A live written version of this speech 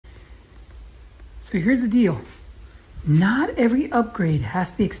So here's the deal. Not every upgrade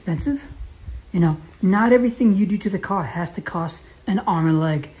has to be expensive. You know, not everything you do to the car has to cost an arm and a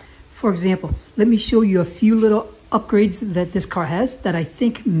leg. For example, let me show you a few little upgrades that this car has that I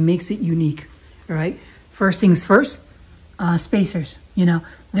think makes it unique. All right. First things first, spacers. You know,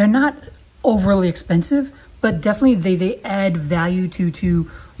 they're not overly expensive, but definitely they add value to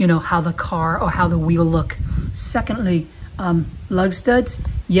you know, how the car or how the wheel look. Secondly, lug studs.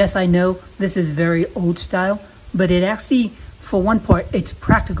 Yes, I know this is very old style, but it actually, for one part, it's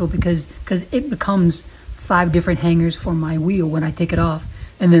practical because it becomes 5 different hangers for my wheel when I take it off.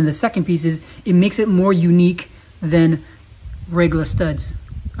 And then the second piece is it makes it more unique than regular studs.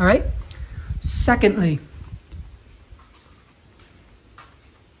 All right. Secondly,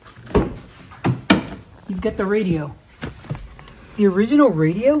 you've got the radio. The original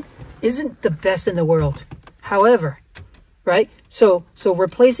radio isn't the best in the world. However, right? So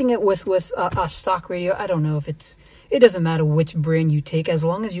replacing it with a stock radio, I don't know if it doesn't matter which brand you take, as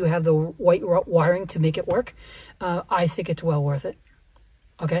long as you have the white wiring to make it work. I think it's well worth it.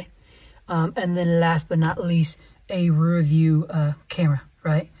 Okay. And then last but not least, a rear view camera,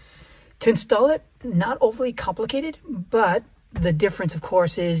 right? To install it, not overly complicated, but the difference, of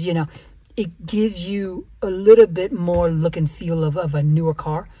course, is, you know, it gives you a little bit more look and feel of a newer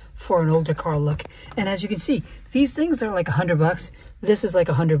car for an older car look. And as you can see, these things are like $100. This is like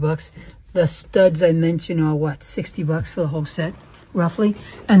 $100. The studs I mentioned are what, $60 for the whole set, roughly.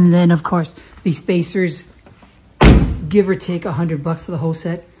 And then of course the spacers, give or take $100 for the whole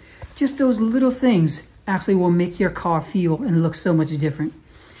set. Just those little things actually will make your car feel and look so much different.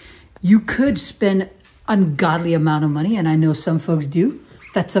 You could spend ungodly amount of money, and I know some folks do.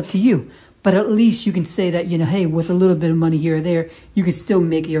 That's up to you. But at least you can say that, you know, hey, with a little bit of money here or there, you can still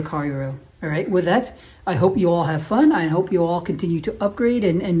make your car your own. All right. With that, I hope you all have fun. I hope you all continue to upgrade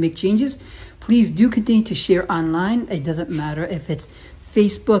and make changes. Please do continue to share online. It doesn't matter if it's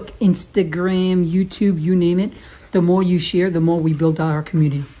Facebook, Instagram, YouTube, you name it. The more you share, the more we build out our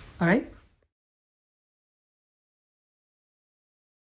community. All right.